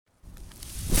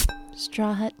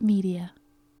Straw Hut Media.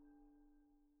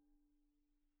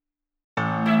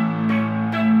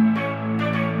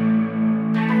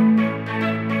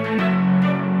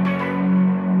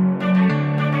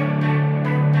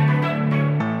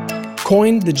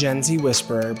 Coined the Gen Z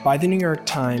Whisperer by the New York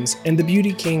Times and the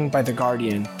Beauty King by The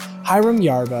Guardian, Hyram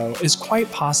Yarbro is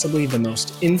quite possibly the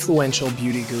most influential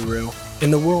beauty guru in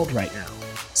the world right now.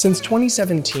 Since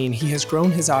 2017, he has grown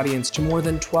his audience to more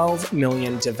than 12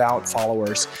 million devout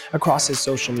followers across his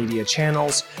social media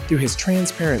channels through his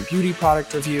transparent beauty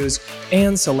product reviews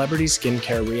and celebrity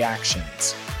skincare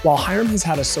reactions. While Hyram has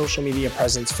had a social media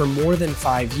presence for more than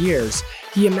 5 years,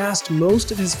 he amassed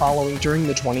most of his following during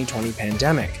the 2020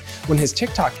 pandemic, when his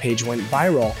TikTok page went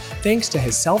viral thanks to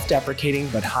his self-deprecating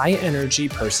but high-energy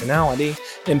personality,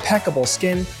 impeccable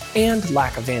skin, and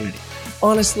lack of vanity.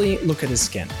 Honestly, look at his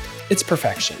skin. It's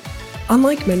perfection.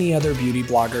 Unlike many other beauty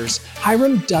bloggers,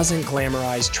 Hyram doesn't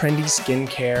glamorize trendy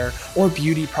skincare or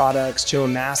beauty products to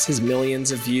amass his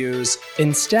millions of views.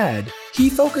 Instead, he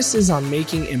focuses on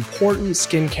making important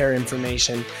skincare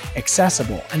information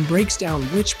accessible and breaks down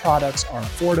which products are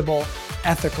affordable,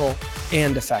 ethical,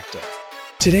 and effective.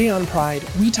 Today on Pride,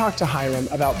 we talk to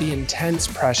Hyram about the intense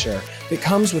pressure that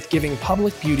comes with giving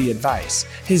public beauty advice,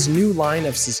 his new line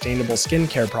of sustainable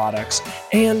skincare products,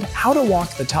 and how to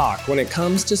walk the talk when it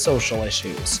comes to social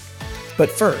issues. But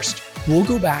first, we'll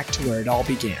go back to where it all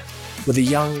began, with a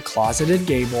young, closeted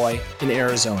gay boy in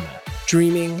Arizona,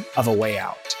 dreaming of a way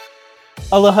out.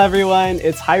 Aloha everyone,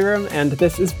 it's Hyram and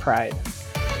this is Pride.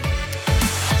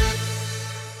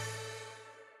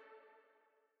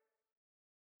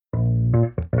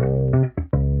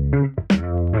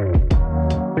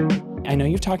 I know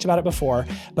you've talked about it before,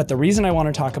 but the reason I want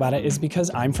to talk about it is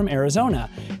because I'm from Arizona.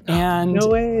 And no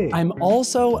way.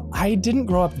 I didn't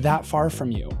grow up that far from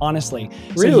you, honestly.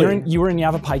 Really? So you were in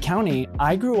Yavapai County.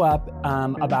 I grew up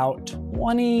about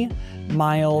 20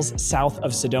 miles south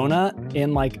of Sedona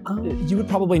in you would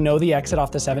probably know the exit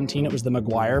off the 17. It was the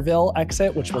McGuireville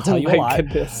exit, which will tell you a lot. Oh my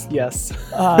goodness, yes.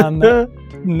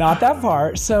 Not that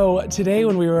far. So today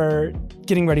when we were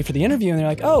getting ready for the interview and they're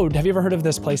like, oh, have you ever heard of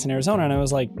this place in Arizona? And I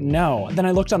was like, no. Then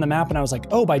I looked on the map and I was like,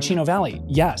 oh, by Chino Valley.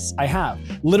 Yes, I have.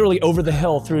 Literally over the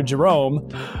hill through Jerome,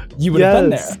 you would have been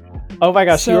there. Oh my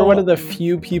gosh, you're one of the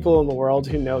few people in the world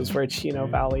who knows where Chino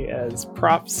Valley is.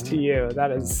 Props to you. That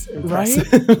is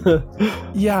impressive.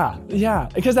 Right? Yeah.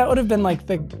 Because that would have been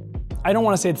I don't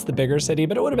want to say it's the bigger city,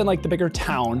 but it would have been like the bigger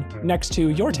town next to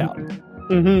your town.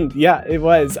 Mm-hmm. Yeah, it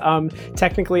was.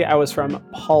 Technically, I was from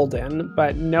Paulden,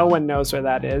 but no one knows where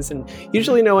that is. And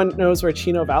usually no one knows where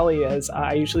Chino Valley is.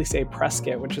 I usually say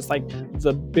Prescott, which is like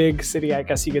the big city, I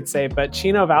guess you could say. But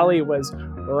Chino Valley was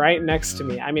right next to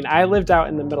me. I mean, I lived out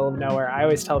in the middle of nowhere. I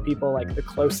always tell people the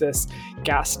closest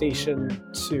gas station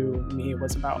to me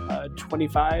was about a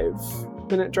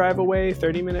 25-minute drive away,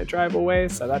 30-minute drive away.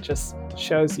 So that just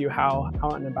shows you how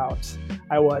out and about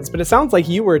I was. But it sounds like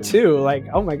you were too.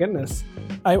 Oh my goodness.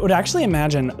 I would actually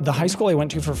imagine the high school I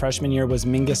went to for freshman year was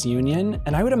Mingus Union,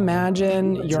 and I would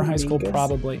imagine your high school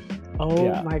probably. Oh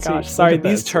yeah. My gosh. Sorry,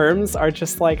 these terms are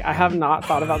just I have not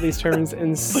thought about these terms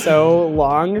in so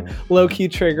long. Low-key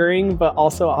triggering, but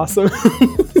also awesome.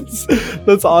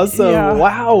 That's awesome. Yeah.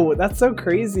 Wow, that's so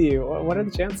crazy. What are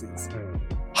the chances?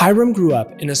 Hyram grew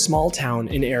up in a small town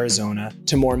in Arizona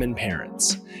to Mormon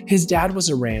parents. His dad was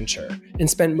a rancher and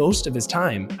spent most of his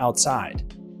time outside.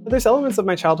 There's elements of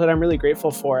my childhood I'm really grateful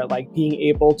for, like being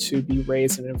able to be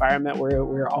raised in an environment where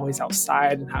we're always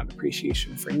outside and have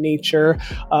appreciation for nature,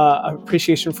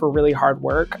 appreciation for really hard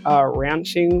work.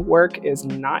 Ranching work is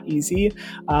not easy,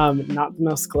 not the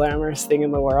most glamorous thing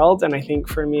in the world. And I think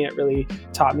for me, it really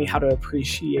taught me how to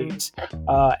appreciate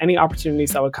any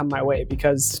opportunities that would come my way,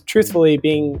 because truthfully,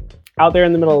 being out there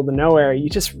in the middle of the nowhere, you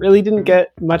just really didn't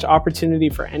get much opportunity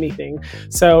for anything.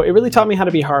 So it really taught me how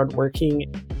to be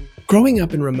hardworking. Growing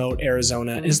up in remote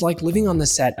Arizona is like living on the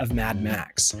set of Mad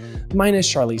Max,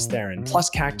 minus Charlize Theron, plus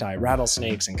cacti,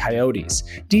 rattlesnakes, and coyotes,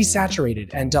 desaturated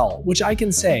and dull, which I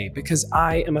can say because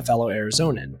I am a fellow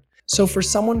Arizonan. So for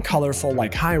someone colorful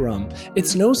like Hyram,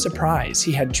 it's no surprise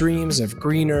he had dreams of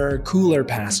greener, cooler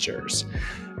pastures.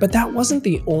 But that wasn't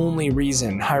the only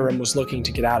reason Hyram was looking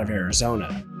to get out of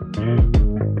Arizona.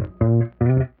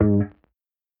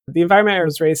 The environment I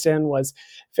was raised in was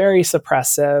very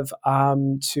suppressive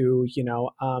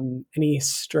to, any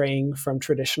straying from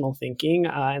traditional thinking,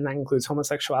 and that includes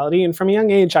homosexuality. And from a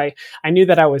young age, I knew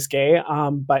that I was gay,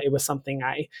 but it was something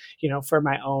I, for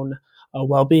my own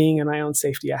well-being and my own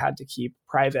safety, I had to keep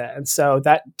private. And so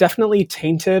that definitely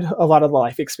tainted a lot of the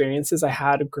life experiences I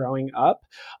had growing up,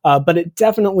 but it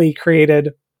definitely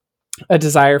created a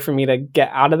desire for me to get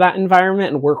out of that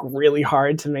environment and work really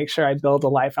hard to make sure I build a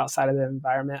life outside of the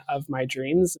environment of my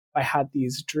dreams. I had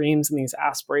these dreams and these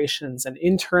aspirations, and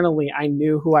internally I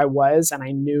knew who I was, and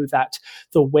I knew that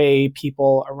the way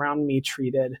people around me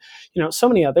treated, so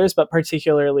many others, but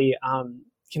particularly,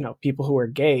 people who were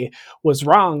gay was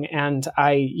wrong. And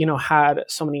I, had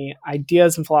so many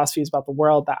ideas and philosophies about the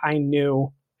world that I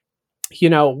knew,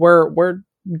 were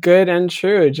good and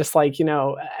true, just like,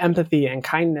 empathy and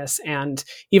kindness. And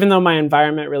even though my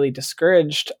environment really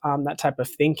discouraged that type of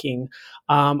thinking,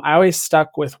 I always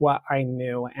stuck with what I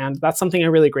knew. And that's something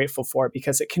I'm really grateful for,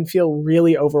 because it can feel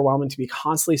really overwhelming to be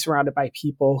constantly surrounded by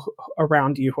people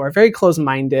around you who are very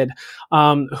close-minded,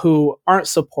 who aren't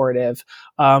supportive,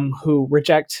 who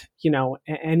reject,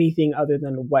 anything other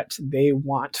than what they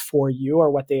want for you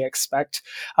or what they expect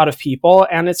out of people.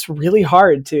 And it's really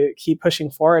hard to keep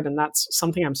pushing forward. And that's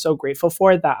something I'm so grateful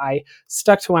for, that I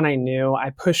stuck to what I knew,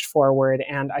 I pushed forward,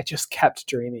 and I just kept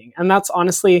dreaming. And that's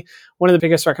honestly one of the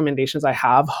biggest recommendations I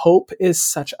have. Hope is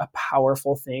such a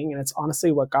powerful thing. And it's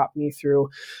honestly what got me through,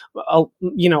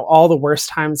 all the worst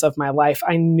times of my life.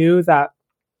 I knew that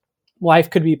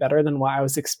life could be better than what I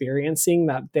was experiencing,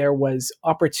 that there was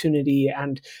opportunity,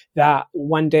 and that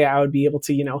one day I would be able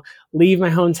to, leave my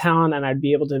hometown and I'd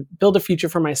be able to build a future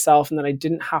for myself, and that I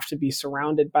didn't have to be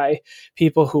surrounded by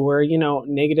people who were,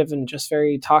 negative and just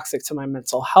very toxic to my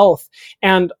mental health.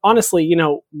 And honestly,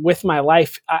 with my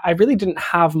life, I really didn't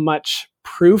have much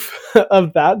proof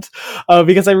of that,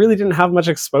 because I really didn't have much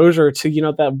exposure to,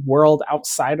 the world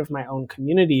outside of my own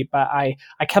community. But I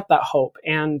kept that hope.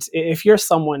 And if you're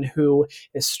someone who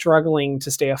is struggling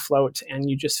to stay afloat, and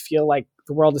you just feel like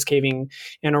the world is caving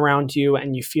in around you,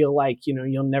 and you feel like,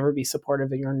 you'll never be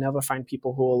supportive, and you'll never find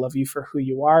people who will love you for who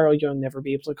you are, or you'll never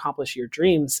be able to accomplish your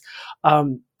dreams,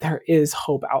 there is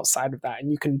hope outside of that.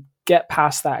 And you can get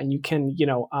past that, and you can,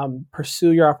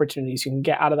 pursue your opportunities. You can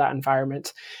get out of that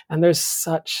environment. And there's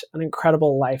such an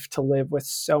incredible life to live with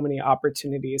so many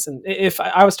opportunities. And if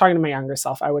I was talking to my younger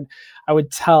self, I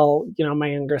would tell,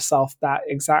 my younger self that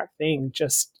exact thing.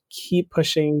 Just keep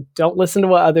pushing. Don't listen to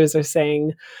what others are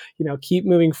saying. Keep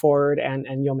moving forward,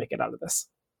 and you'll make it out of this.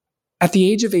 At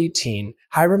the age of 18,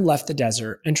 Hyram left the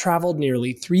desert and traveled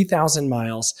nearly 3,000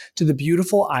 miles to the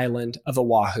beautiful island of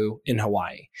Oahu in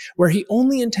Hawaii, where he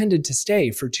only intended to stay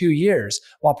for 2 years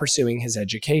while pursuing his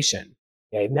education.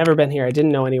 I'd never been here. I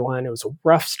didn't know anyone. It was a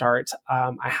rough start.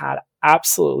 I had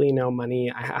absolutely no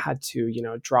money. I had to,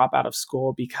 drop out of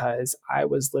school because I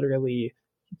was literally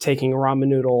taking ramen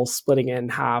noodles, splitting it in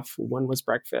half. One was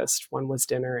breakfast, one was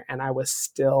dinner, and I was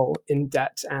still in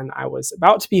debt. And I was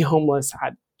about to be homeless,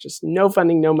 had just no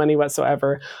funding, no money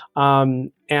whatsoever.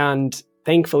 And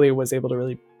thankfully was able to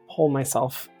really pull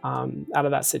myself out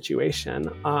of that situation.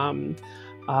 And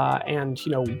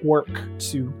work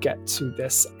to get to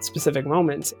this specific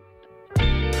moment.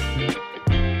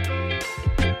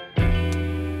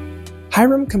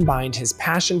 Hyram combined his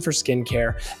passion for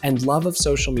skincare and love of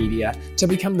social media to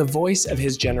become the voice of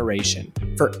his generation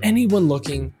for anyone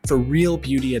looking for real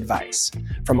beauty advice.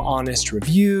 From honest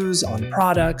reviews on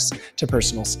products to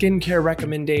personal skincare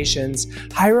recommendations,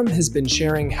 Hyram has been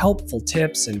sharing helpful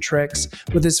tips and tricks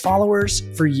with his followers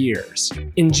for years.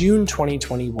 In June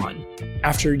 2021,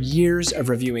 after years of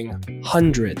reviewing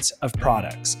hundreds of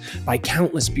products by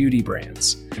countless beauty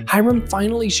brands, Hyram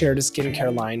finally shared a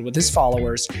skincare line with his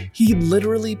followers he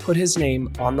literally put his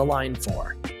name on the line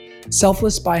for.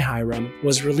 Selfless by Hyram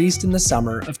was released in the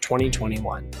summer of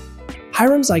 2021.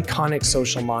 Hyram's iconic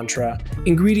social mantra,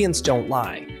 "Ingredients don't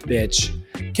lie, bitch,"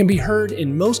 can be heard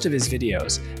in most of his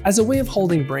videos as a way of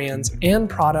holding brands and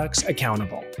products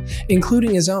accountable,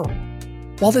 including his own.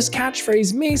 While this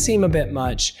catchphrase may seem a bit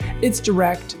much, it's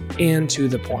direct and to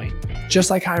the point. Just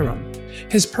like Hyram,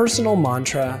 his personal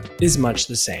mantra is much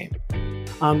the same.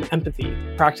 Empathy,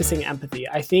 practicing empathy.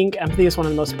 I think empathy is one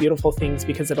of the most beautiful things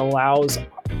because it allows,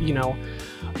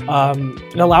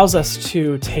 it allows us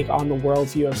to take on the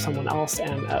worldview of someone else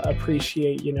and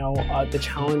appreciate, the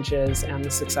challenges and the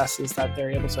successes that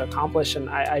they're able to accomplish. And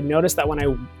I noticed that when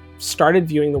I started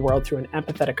viewing the world through an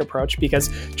empathetic approach, because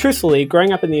truthfully,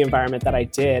 growing up in the environment that I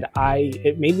did,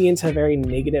 it made me into a very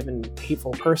negative and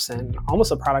hateful person,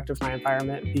 almost a product of my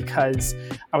environment, because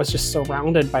I was just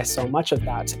surrounded by so much of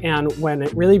that. And when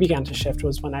it really began to shift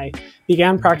was when I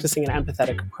began practicing an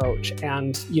empathetic approach,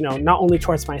 and, not only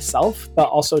towards myself, but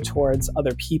also towards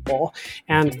other people,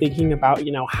 and thinking about,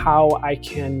 how I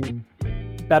can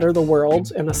better the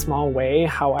world in a small way,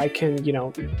 how I can,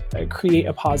 create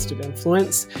a positive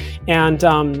influence. And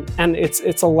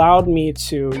it's allowed me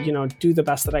to, do the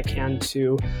best that I can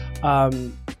to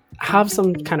have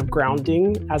some kind of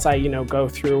grounding as I, go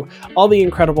through all the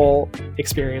incredible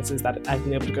experiences that I've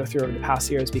been able to go through over the past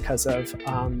years because of,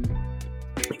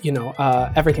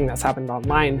 everything that's happened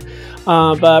online.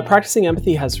 But practicing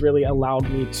empathy has really allowed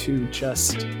me to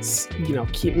just,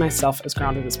 keep myself as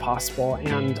grounded as possible.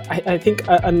 And I think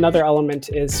another element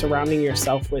is surrounding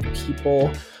yourself with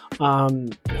people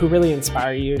who really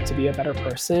inspire you to be a better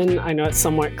person. I know it's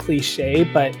somewhat cliche,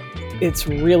 but it's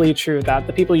really true that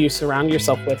the people you surround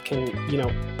yourself with can,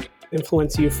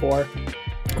 influence you for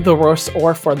the worse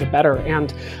or for the better.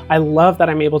 And I love that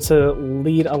I'm able to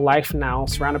lead a life now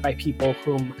surrounded by people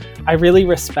whom I really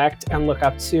respect and look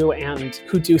up to, and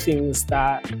who do things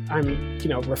that I'm,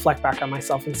 reflect back on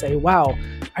myself and say, wow,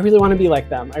 I really want to be like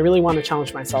them. I really want to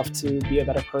challenge myself to be a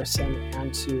better person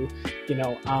and to,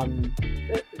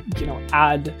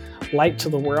 add light to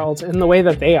the world in the way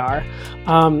that they are.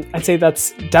 I'd say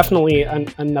that's definitely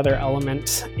another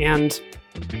element. And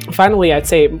finally, I'd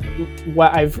say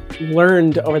what I've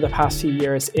learned over the past few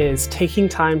years is taking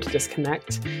time to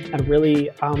disconnect and really,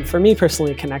 for me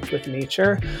personally, connect with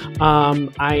nature.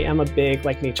 I am a big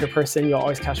nature person. You'll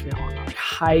always catch me on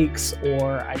hikes,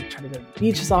 or I try to go to the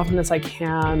beach as often as I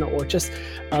can, or just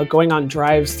going on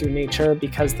drives through nature,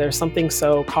 because there's something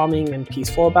so calming and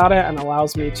peaceful about it, and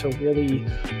allows me to really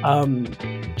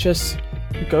just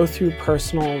go through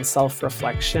personal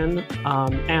self-reflection,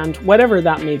 and whatever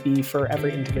that may be for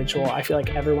every individual. I feel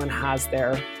like everyone has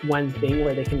their one thing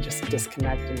where they can just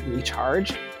disconnect and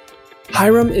recharge.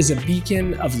 Hyram is a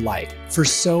beacon of light for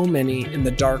so many in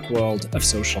the dark world of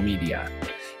social media.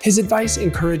 His advice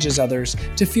encourages others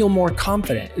to feel more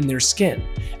confident in their skin,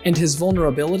 and his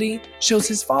vulnerability shows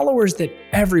his followers that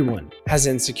everyone has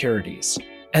insecurities,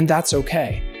 and that's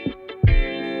okay.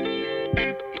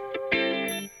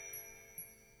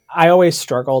 I always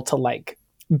struggle to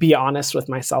be honest with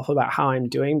myself about how I'm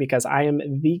doing, because I am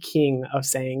the king of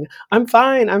saying, I'm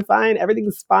fine,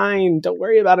 everything's fine, don't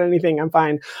worry about anything, I'm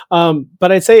fine.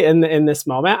 But I'd say in this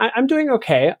moment, I'm doing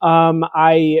okay.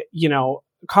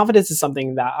 Confidence is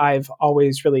something that I've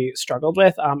always really struggled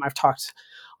with. I've talked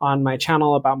on my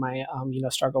channel about my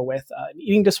struggle with an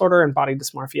eating disorder and body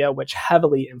dysmorphia, which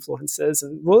heavily influences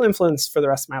and will influence for the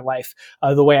rest of my life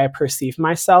the way I perceive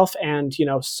myself. And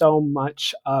so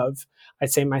much of,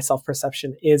 I'd say, my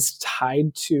self-perception is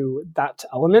tied to that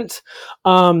element.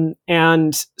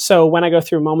 And so when I go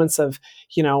through moments of,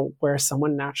 where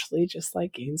someone naturally just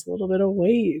gains a little bit of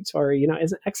weight, or,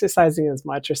 isn't exercising as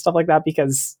much or stuff like that,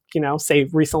 because, say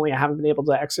recently I haven't been able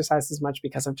to exercise as much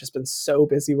because I've just been so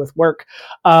busy with work.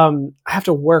 I have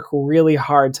to work really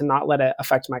hard to not let it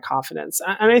affect my confidence.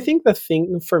 And I think the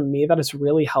thing for me that has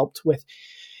really helped with,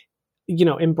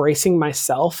 embracing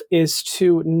myself is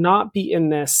to not be in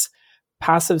this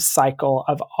passive cycle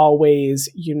of always,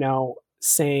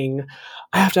 saying,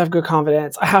 I have to have good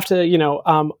confidence. I have to,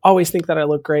 always think that I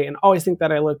look great and always think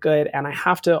that I look good. And I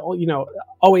have to,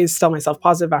 always tell myself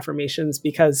positive affirmations,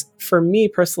 because for me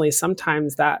personally,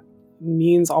 sometimes that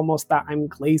means almost that I'm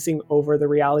glazing over the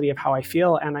reality of how I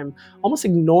feel, and I'm almost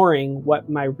ignoring what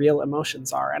my real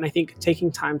emotions are. And I think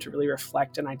taking time to really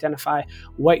reflect and identify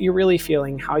what you're really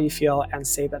feeling, how you feel, and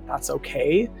say that that's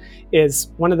okay is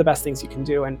one of the best things you can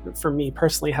do. And for me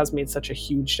personally has made such a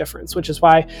huge difference, which is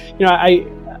why,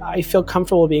 I feel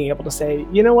comfortable being able to say,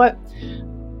 you know what?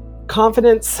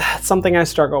 Confidence, something I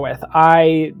struggle with.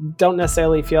 I don't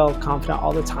necessarily feel confident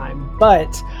all the time, but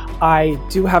I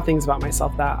do have things about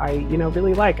myself that I,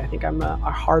 really like. I think I'm a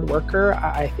hard worker.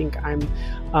 I think I'm,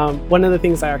 one of the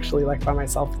things I actually like about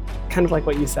myself, kind of like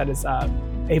what you said, is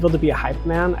able to be a hype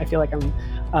man. I feel like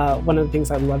I'm, one of the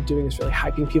things I love doing is really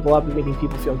hyping people up and making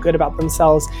people feel good about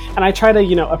themselves. And I try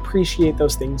to, appreciate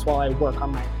those things while I work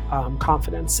on my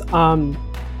confidence. And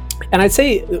I'd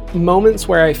say moments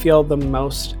where I feel the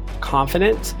most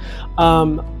confident,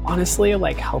 honestly,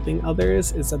 helping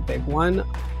others is a big one.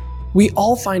 We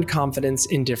all find confidence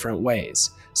in different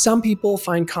ways. Some people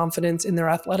find confidence in their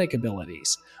athletic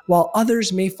abilities, while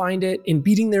others may find it in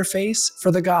beating their face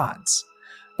for the gods.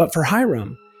 But for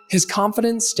Hyram, his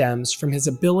confidence stems from his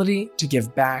ability to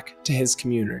give back to his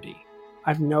community.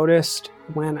 I've noticed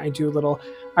when I do little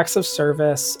acts of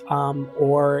service,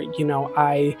 or,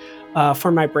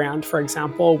 for my brand, for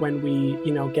example, when we,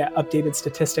 get updated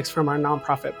statistics from our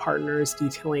nonprofit partners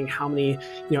detailing how many,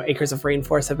 acres of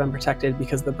rainforest have been protected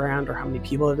because of the brand, or how many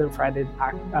people have been provided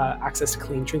access to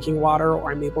clean drinking water,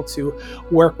 or I'm able to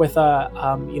work with a,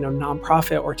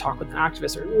 nonprofit or talk with an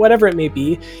activist or whatever it may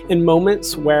be, in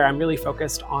moments where I'm really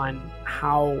focused on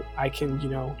how I can,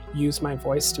 use my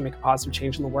voice to make a positive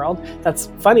change in the world. That's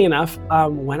funny enough,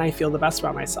 when I feel the best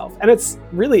about myself. And it's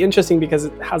really interesting because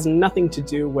it has nothing to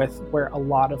do with where a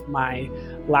lot of my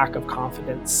lack of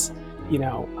confidence,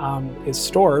 is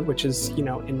stored, which is,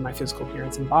 in my physical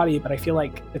appearance and body. But I feel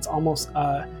like it's almost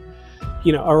a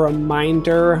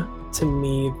reminder to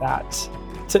me that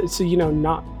to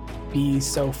not be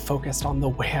so focused on the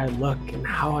way I look and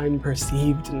how I'm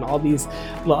perceived and all these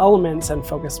little elements, and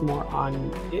focus more on,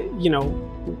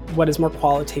 what is more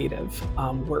qualitative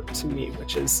work to me,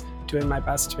 which is doing my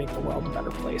best to make the world a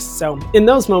better place. So in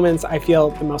those moments, I feel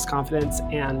the most confidence,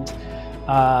 and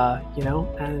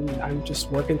and I'm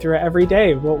just working through it every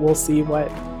day. We'll see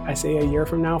what I say a year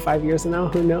from now, 5 years from now,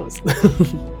 who knows?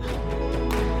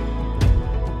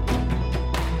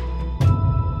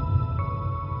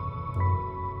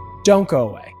 Don't go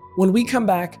away. When we come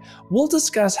back, we'll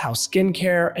discuss how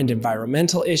skincare and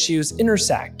environmental issues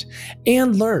intersect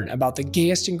and learn about the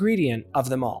gayest ingredient of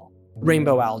them all,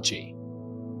 rainbow algae.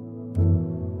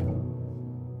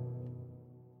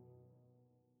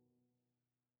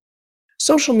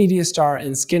 Social media star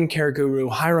and skincare guru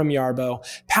Hyram Yarbro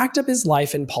packed up his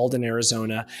life in Paulden,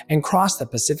 Arizona, and crossed the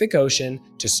Pacific Ocean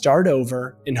to start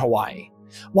over in Hawaii.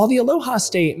 While the Aloha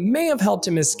State may have helped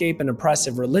him escape an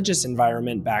oppressive religious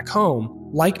environment back home,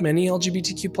 like many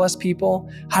LGBTQ+ people,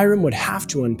 Hyram would have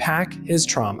to unpack his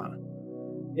trauma.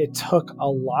 It took a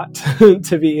lot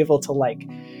to be able to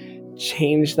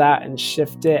change that and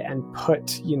shift it and put,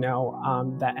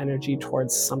 that energy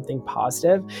towards something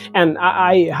positive. And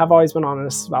I have always been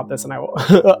honest about this, and I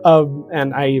will,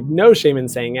 and I have no shame in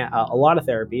saying it. A lot of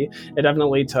therapy. It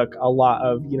definitely took a lot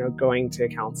of, going to a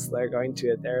counselor, going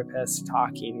to a therapist,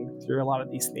 talking through a lot of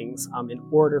these things in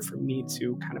order for me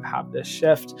to kind of have this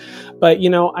shift. But,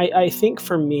 I think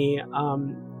for me,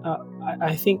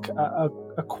 I think a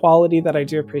quality that I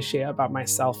do appreciate about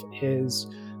myself is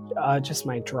just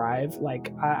my drive.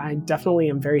 I definitely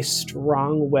am very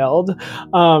strong-willed.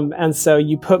 And so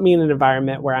you put me in an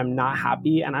environment where I'm not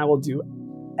happy, and I will do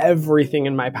everything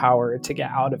in my power to get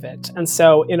out of it. And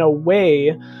so in a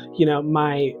way,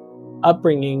 my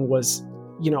upbringing was,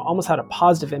 almost had a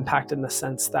positive impact in the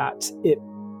sense that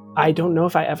I don't know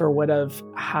if I ever would have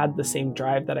had the same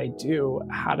drive that I do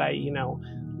had I,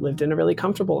 lived in a really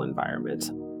comfortable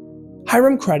environment.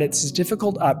 Hyram credits his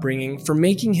difficult upbringing for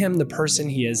making him the person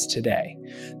he is today.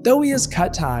 Though he has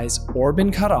cut ties or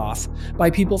been cut off by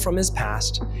people from his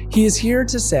past, he is here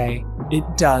to say it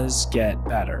does get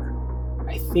better.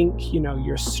 I think,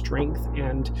 your strength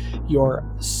and your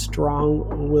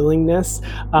strong willingness,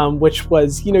 which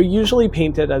was, usually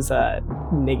painted as a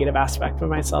negative aspect of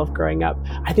myself growing up,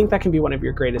 I think that can be one of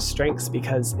your greatest strengths,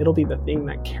 because it'll be the thing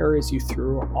that carries you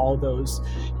through all those,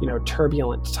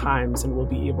 turbulent times, and will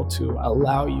be able to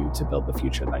allow you to build the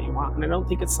future that you want. And I don't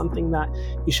think it's something that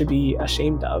you should be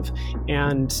ashamed of.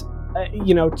 And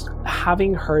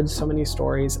having heard so many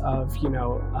stories of,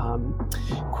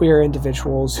 queer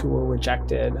individuals who were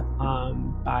rejected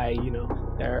by,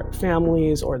 their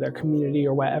families or their community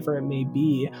or whatever it may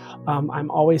be,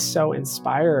 I'm always so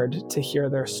inspired to hear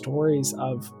their stories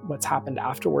of what's happened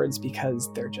afterwards,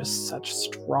 because they're just such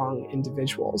strong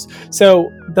individuals. So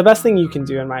the best thing you can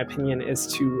do, in my opinion, is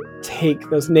to take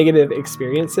those negative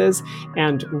experiences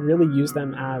and really use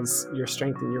them as your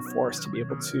strength and your force to be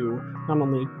able to not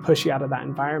only push you out of that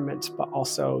environment, but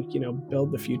also,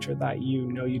 build the future that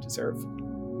you deserve.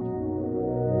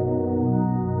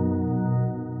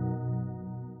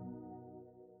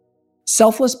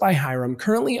 Selfless by Hyram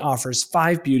currently offers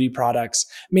 5 beauty products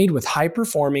made with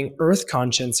high-performing,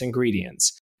 earth-conscious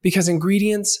ingredients. Because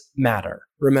ingredients matter,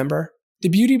 remember? The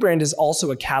beauty brand is also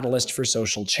a catalyst for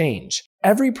social change.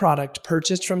 Every product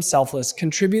purchased from Selfless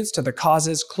contributes to the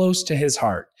causes close to his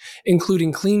heart,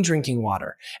 including clean drinking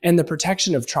water and the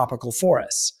protection of tropical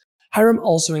forests. Hyram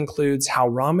also includes how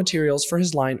raw materials for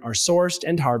his line are sourced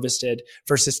and harvested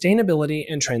for sustainability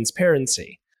and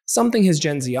transparency, something his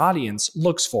Gen Z audience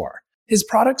looks for. His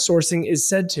product sourcing is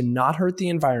said to not hurt the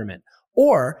environment,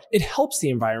 or it helps the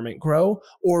environment grow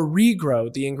or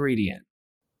regrow the ingredient.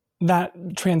 That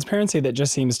transparency that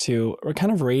just seems to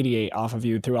kind of radiate off of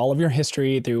you through all of your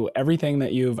history, through everything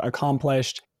that you've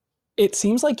accomplished. It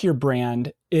seems like your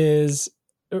brand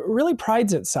really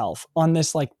prides itself on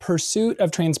this pursuit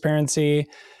of transparency.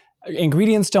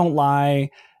 Ingredients don't lie.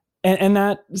 And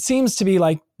that seems to be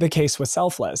the case with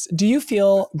Selfless. Do you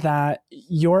feel that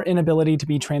your inability to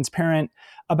be transparent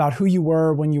about who you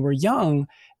were when you were young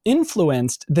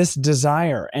influenced this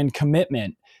desire and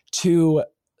commitment to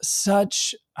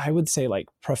such, I would say,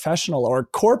 professional or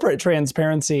corporate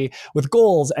transparency with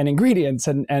goals and ingredients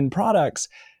and products?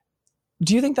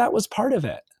 Do you think that was part of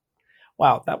it?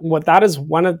 Wow, that is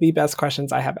one of the best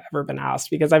questions I have ever been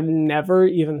asked, because I've never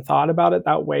even thought about it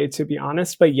that way, to be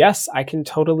honest. But yes, I can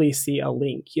totally see a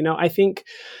link. I think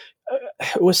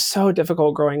it was so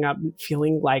difficult growing up,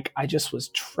 feeling like I just was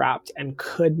trapped and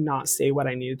could not say what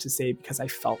I needed to say because I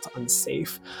felt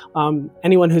unsafe.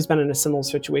 Anyone who's been in a similar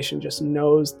situation just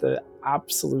knows the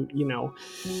absolute,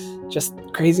 just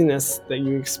craziness that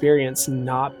you experience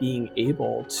not being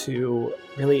able to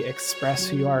really express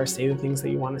who you are, say the things that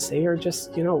you want to say, or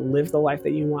just, live the life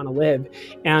that you want to live.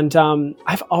 And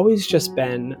I've always just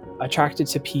been attracted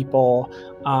to people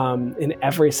in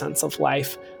every sense of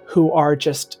life who are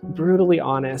just brutally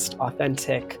honest,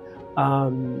 authentic,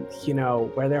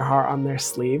 wear their heart on their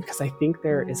sleeve, because I think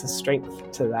there is a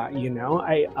strength to that.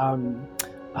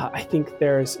 I think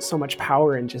there's so much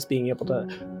power in just being able to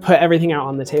put everything out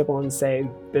on the table and say,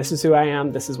 this is who I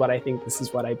am, this is what I think, this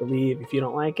is what I believe. If you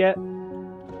don't like it,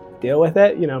 deal with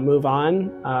it, move on,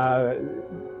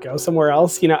 go somewhere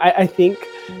else. I think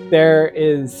there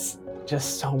is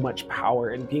just so much power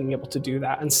in being able to do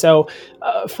that. And so,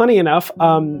 funny enough,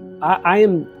 I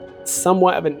am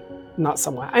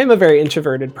I am a very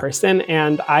introverted person,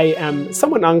 and I am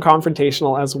somewhat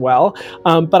non-confrontational as well.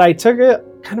 But I took it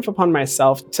kind of upon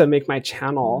myself to make my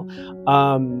channel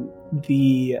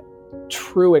the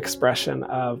true expression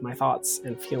of my thoughts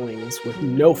and feelings with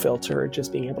no filter,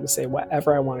 just being able to say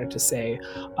whatever I wanted to say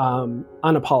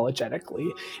unapologetically.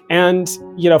 And,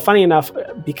 funny enough,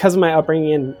 because of my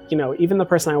upbringing, even the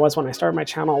person I was when I started my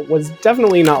channel was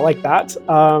definitely not like that.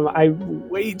 I'm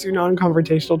way too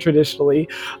non-confrontational traditionally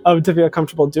to feel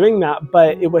comfortable doing that.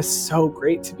 But it was so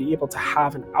great to be able to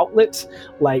have an outlet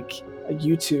like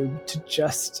YouTube to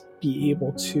just be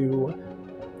able to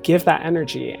give that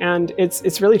energy. And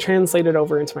it's really translated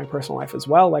over into my personal life as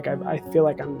well. Like I feel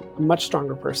like I'm a much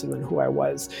stronger person than who I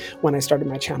was when I started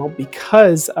my channel,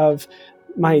 because of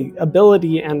my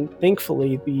ability and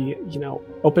thankfully the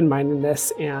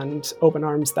open-mindedness and open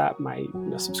arms that my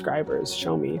subscribers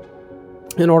show me,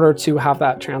 in order to have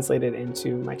that translated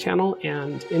into my channel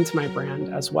and into my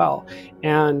brand as well.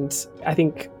 And I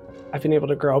think I've been able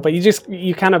to grow. But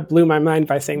you kind of blew my mind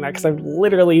by saying that, because I've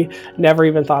literally never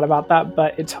even thought about that,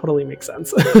 but it totally makes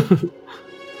sense.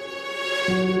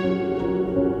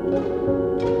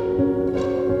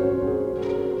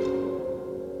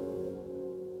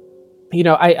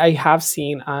 I have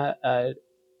seen a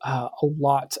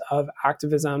lot of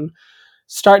activism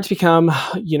start to become,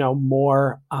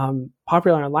 more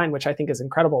popular online, which I think is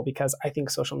incredible, because I think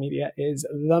social media is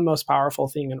the most powerful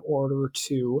thing in order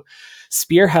to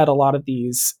spearhead a lot of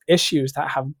these issues that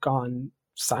have gone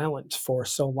silent for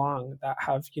so long, that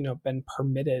have, been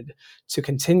permitted to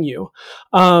continue.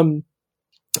 And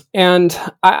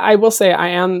I will say I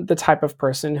am the type of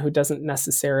person who doesn't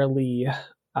necessarily,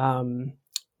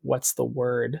 what's the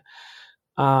word?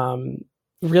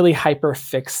 Really hyper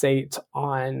fixate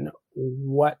on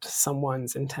what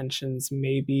someone's intentions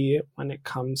may be when it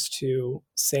comes to,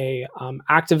 say,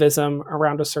 activism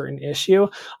around a certain issue.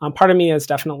 Part of me is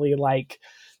definitely like,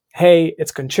 hey,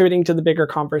 it's contributing to the bigger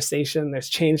conversation. There's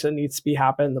change that needs to be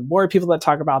happened. The more people that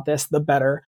talk about this, the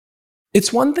better.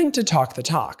 It's one thing to talk the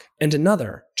talk and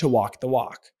another to walk the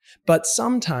walk. But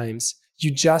sometimes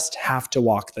you just have to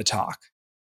walk the talk.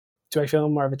 Do I feel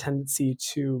more of a tendency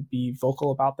to be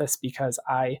vocal about this because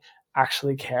I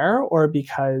actually care, or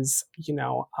because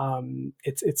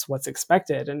it's what's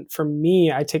expected? And for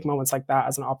me, I take moments like that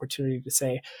as an opportunity to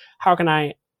say, how can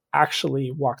I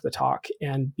actually walk the talk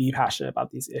and be passionate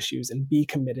about these issues and be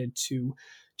committed to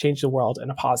change the world in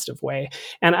a positive way?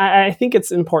 And I think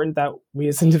it's important that we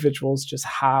as individuals just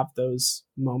have those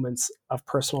moments of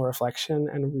personal reflection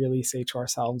and really say to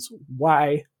ourselves,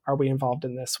 why are we involved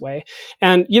in this way?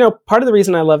 And, part of the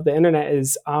reason I love the internet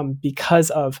is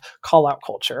because of call out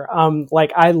culture.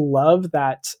 I love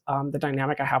that the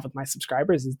dynamic I have with my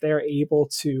subscribers is they're able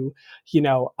to,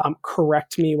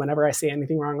 correct me whenever I say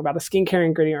anything wrong about a skincare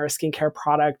ingredient or a skincare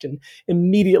product, and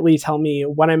immediately tell me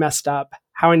when I messed up,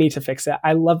 how I need to fix it.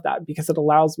 I love that, because it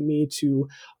allows me to,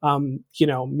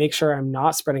 make sure I'm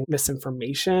not spreading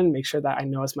misinformation, make sure that I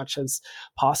know as much as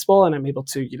possible, and I'm able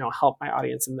to, help my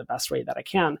audience in the best way that I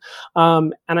can.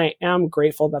 And I am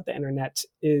grateful that the internet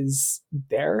is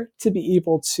there to be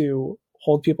able to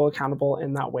hold people accountable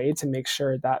in that way, to make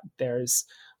sure that there's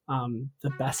the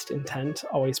best intent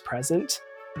always present.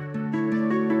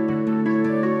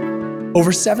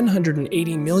 Over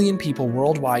 780 million people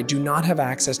worldwide do not have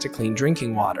access to clean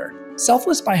drinking water.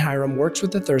 Selfless by Hyram works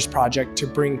with the Thirst Project to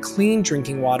bring clean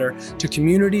drinking water to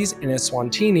communities in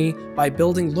Eswatini by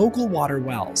building local water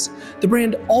wells. The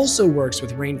brand also works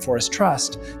with Rainforest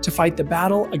Trust to fight the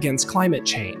battle against climate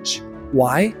change.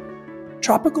 Why?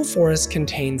 Tropical forests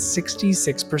contain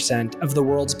 66% of the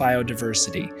world's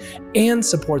biodiversity and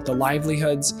support the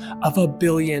livelihoods of 1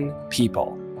 billion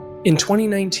people. In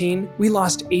 2019, we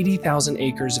lost 80,000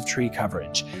 acres of tree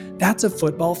coverage. That's a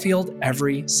football field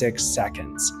every 6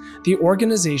 seconds. The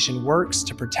organization works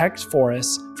to protect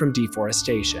forests from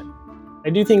deforestation. I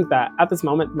do think that at this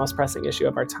moment, the most pressing issue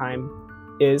of our time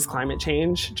is climate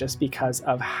change, just because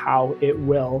of how it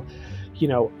will,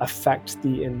 affect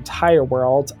the entire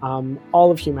world,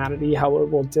 all of humanity, how it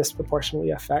will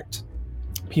disproportionately affect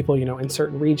people, in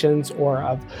certain regions or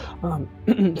of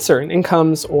certain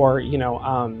incomes, or,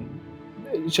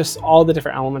 just all the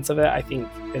different elements of it. I think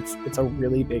it's a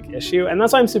really big issue. And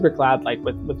that's why I'm super glad,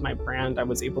 with my brand, I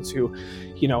was able to,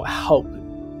 help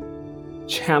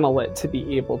channel it to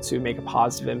be able to make a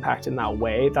positive impact in that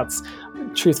way. That's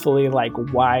truthfully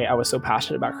why I was so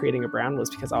passionate about creating a brand, was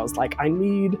because I was like, I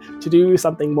need to do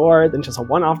something more than just a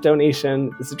one-off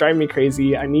donation. This is driving me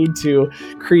crazy. I need to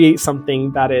create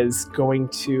something that is going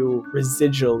to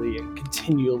residually and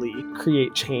continually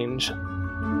create change.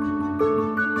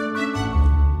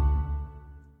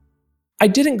 I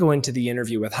didn't go into the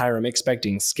interview with Hyram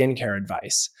expecting skincare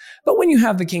advice, but when you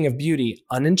have the King of Beauty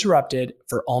uninterrupted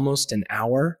for almost an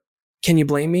hour, can you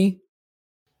blame me?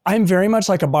 I'm very much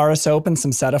like a bar of soap and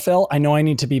some Cetaphil. I know I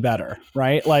need to be better,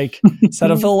 right?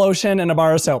 Cetaphil lotion and a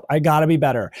bar of soap. I gotta be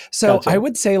better. So gotcha. I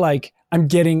would say I'm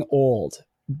getting old.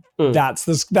 That's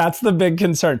the big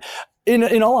concern.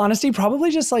 In all honesty,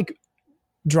 probably just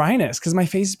dryness, because my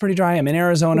face is pretty dry. I'm in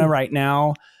Arizona right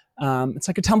now. It's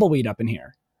like a tumbleweed up in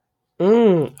here.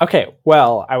 Okay,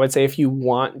 well, I would say if you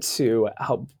want to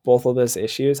help both of those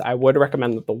issues, I would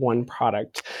recommend that the one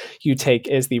product you take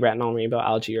is the Retinol Rainbow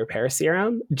Algae Repair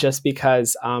Serum, just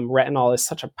because retinol is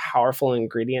such a powerful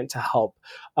ingredient to help,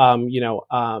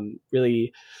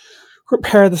 really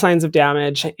repair the signs of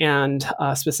damage, and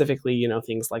specifically,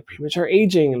 things like premature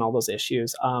aging and all those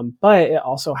issues. But it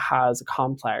also has a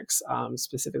complex,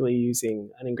 specifically using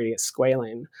an ingredient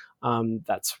squalane,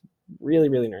 that's really,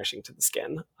 really nourishing to the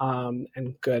skin,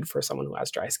 and good for someone who has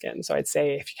dry skin. So I'd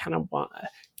say if you kind of want a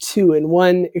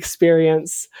 2-in-1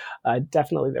 experience,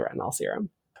 definitely the retinol serum.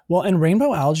 Well, and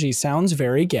rainbow algae sounds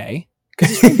very gay.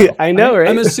 I know, right?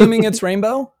 I'm assuming it's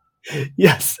rainbow?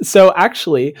 Yes. So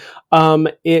actually,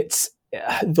 it's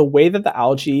the way that the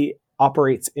algae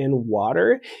operates in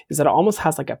water is that it almost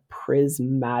has a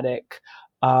prismatic,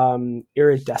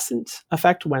 iridescent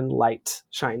effect when light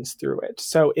shines through it.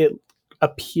 So it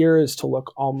appears to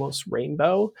look almost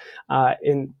rainbow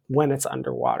when it's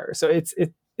underwater. So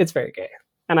it's very gay,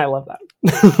 and I love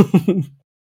that.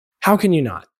 How can you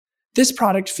not? This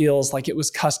product feels like it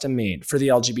was custom made for the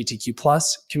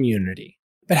LGBTQ+ community.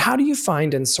 But how do you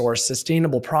find and source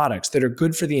sustainable products that are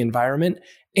good for the environment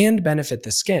and benefit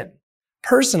the skin?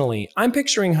 Personally, I'm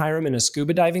picturing Hyram in a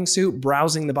scuba diving suit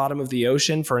browsing the bottom of the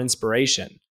ocean for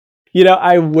inspiration.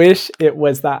 I wish it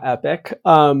was that epic.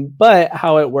 But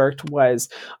how it worked was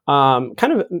kind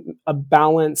of a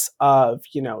balance of,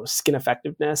 skin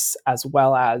effectiveness, as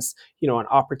well as, an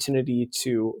opportunity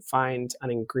to find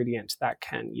an ingredient that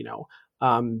can,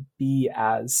 be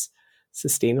as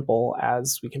sustainable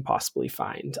as we can possibly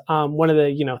find. One of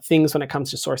the, things when it comes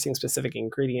to sourcing specific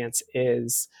ingredients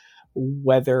is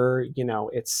whether,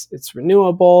 it's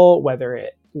renewable, whether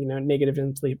it,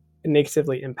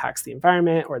 negatively impacts the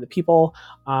environment or the people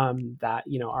that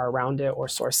are around it or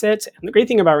source it. And the great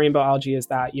thing about rainbow algae is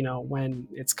that when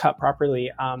it's cut properly,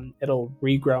 it'll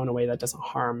regrow in a way that doesn't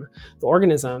harm the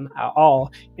organism at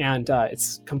all, and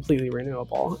it's completely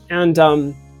renewable.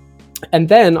 And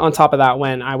then on top of that,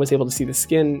 when I was able to see the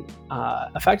skin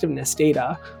effectiveness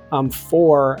data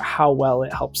for how well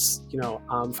it helps,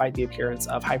 fight the appearance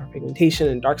of hyperpigmentation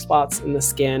and dark spots in the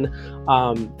skin,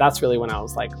 that's really when I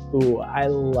was like, ooh, I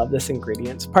love this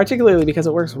ingredient, particularly because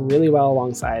it works really well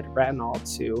alongside retinol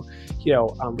to,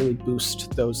 really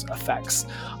boost those effects.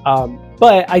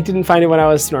 But I didn't find it when I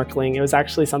was snorkeling. It was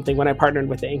actually something when I partnered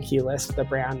with the Inky List, the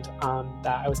brand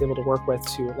that I was able to work with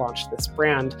to launch this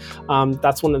brand.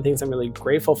 That's one of the things I'm really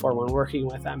grateful for when working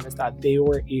with them, is that they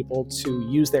were able to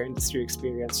use their industry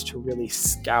experience to really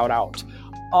scout out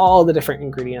all the different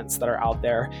ingredients that are out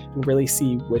there and really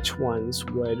see which ones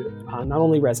would not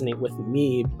only resonate with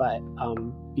me, but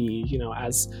be,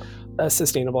 as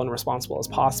sustainable and responsible as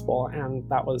possible. And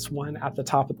that was one at the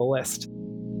top of the list.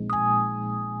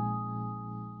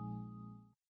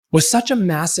 With such a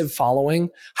massive following,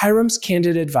 Hyram's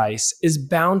candid advice is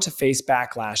bound to face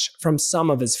backlash from some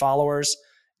of his followers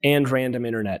and random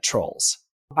internet trolls.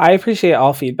 I appreciate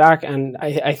all feedback, and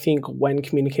I think when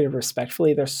communicated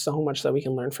respectfully, there's so much that we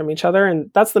can learn from each other. And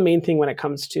that's the main thing when it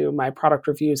comes to my product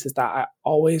reviews, is that I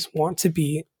always want to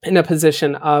be in a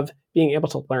position of being able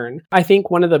to learn. I think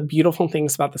one of the beautiful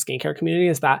things about the skincare community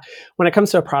is that when it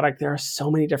comes to a product, there are so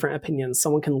many different opinions.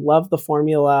 Someone can love the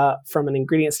formula from an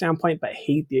ingredient standpoint, but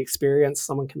hate the experience.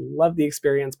 Someone can love the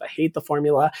experience, but hate the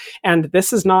formula. And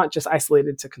this is not just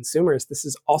isolated to consumers. This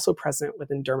is also present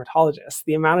within dermatologists.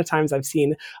 The amount of times I've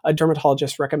seen a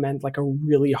dermatologist recommend like a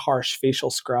really harsh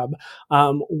facial scrub,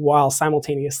 while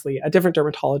simultaneously a different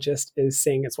dermatologist is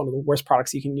saying it's one of the worst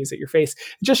products you can use at your face.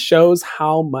 It just shows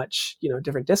how much,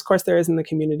 different discourse there is in the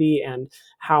community and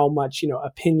how much,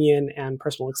 opinion and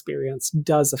personal experience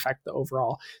does affect the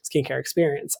overall skincare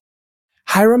experience.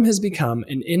 Hyram has become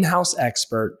an in-house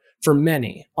expert for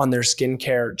many on their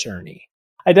skincare journey.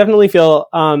 I definitely feel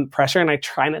pressure, and I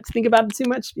try not to think about it too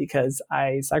much because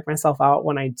I psych myself out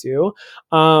when I do.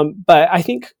 But I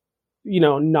think,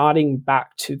 nodding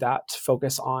back to that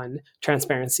focus on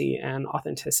transparency and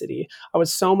authenticity, I would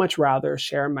so much rather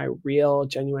share my real,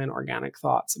 genuine, organic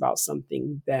thoughts about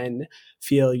something than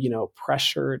feel,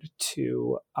 pressured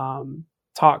to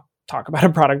talk about a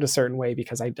product a certain way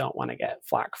because I don't want to get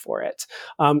flack for it.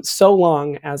 So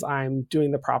long as I'm doing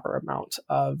the proper amount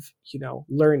of,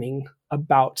 learning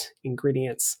about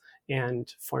ingredients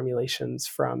and formulations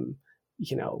from,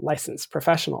 licensed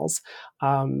professionals.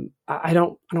 I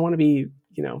don't want to be,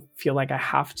 feel like I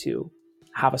have to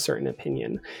have a certain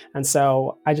opinion. And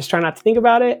so I just try not to think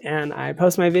about it, and I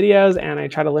post my videos and I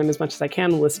try to learn as much as I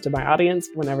can, listen to my audience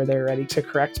whenever they're ready to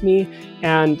correct me.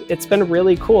 And it's been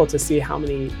really cool to see how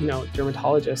many,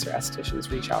 dermatologists or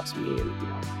estheticians reach out to me and,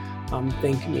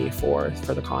 thank me for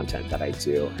the content that I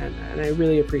do. And I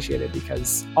really appreciate it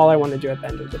because all I want to do at the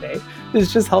end of the day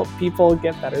is just help people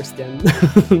get better skin.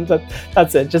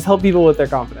 That's it. Just help people with their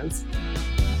confidence.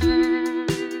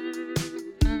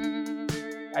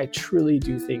 I truly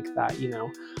do think that,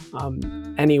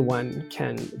 anyone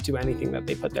can do anything that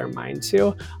they put their mind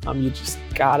to. You just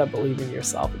gotta believe in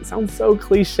yourself. It sounds so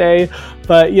cliche,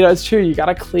 but it's true. You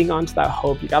gotta cling on to that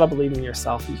hope. You gotta believe in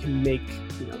yourself. You can make,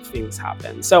 things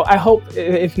happen. So I hope,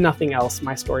 if nothing else,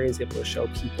 my story is able to show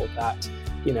people that,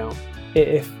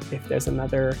 if there's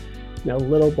another,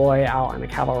 little boy out on a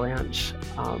cattle ranch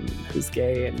who's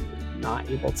gay and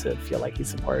not able to feel like he's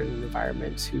supported in an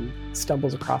environment who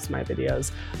stumbles across my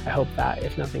videos, I hope that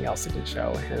if nothing else, it can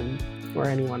show him or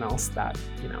anyone else that,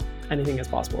 anything is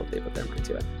possible if they put their mind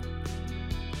to it.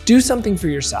 Do something for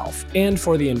yourself and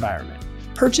for the environment.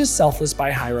 Purchase Selfless by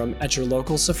Hyram at your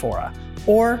local Sephora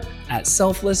or at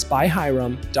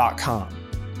selflessbyhyram.com.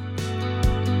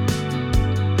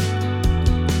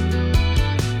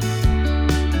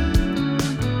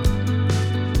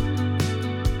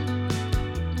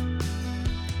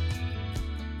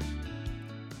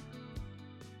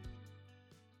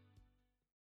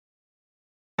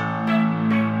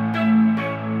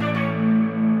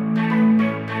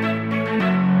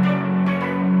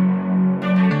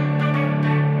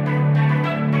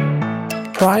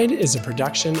 Pride is a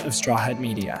production of Strawhead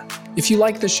Media. If you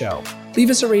like the show,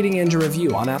 leave us a rating and a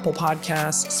review on Apple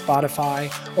Podcasts,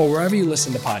 Spotify, or wherever you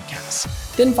listen to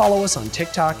podcasts. Then follow us on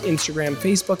TikTok, Instagram,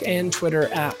 Facebook, and Twitter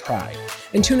at Pride.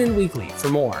 And tune in weekly for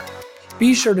more.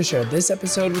 Be sure to share this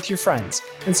episode with your friends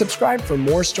and subscribe for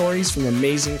more stories from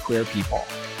amazing queer people.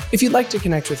 If you'd like to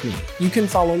connect with me, you can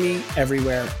follow me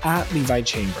everywhere at Levi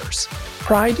Chambers.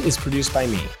 Pride is produced by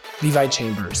me, Levi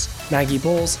Chambers, Maggie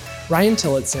Bowles, Ryan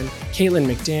Tillotson, Caitlin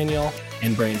McDaniel,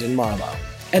 and Brandon Marlowe.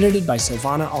 Edited by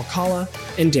Silvana Alcala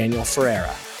and Daniel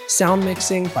Ferreira. Sound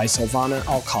mixing by Silvana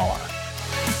Alcala.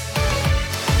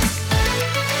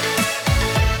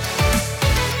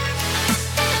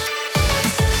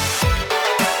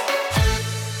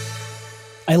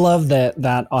 I love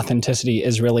that authenticity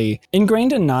is really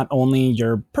ingrained in not only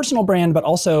your personal brand, but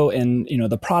also in,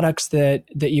 the products that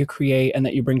you create and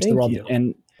that you bring to the world,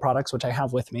 and products which I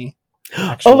have with me.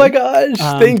 Actually. Oh my gosh,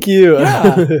 thank you.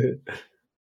 Yeah.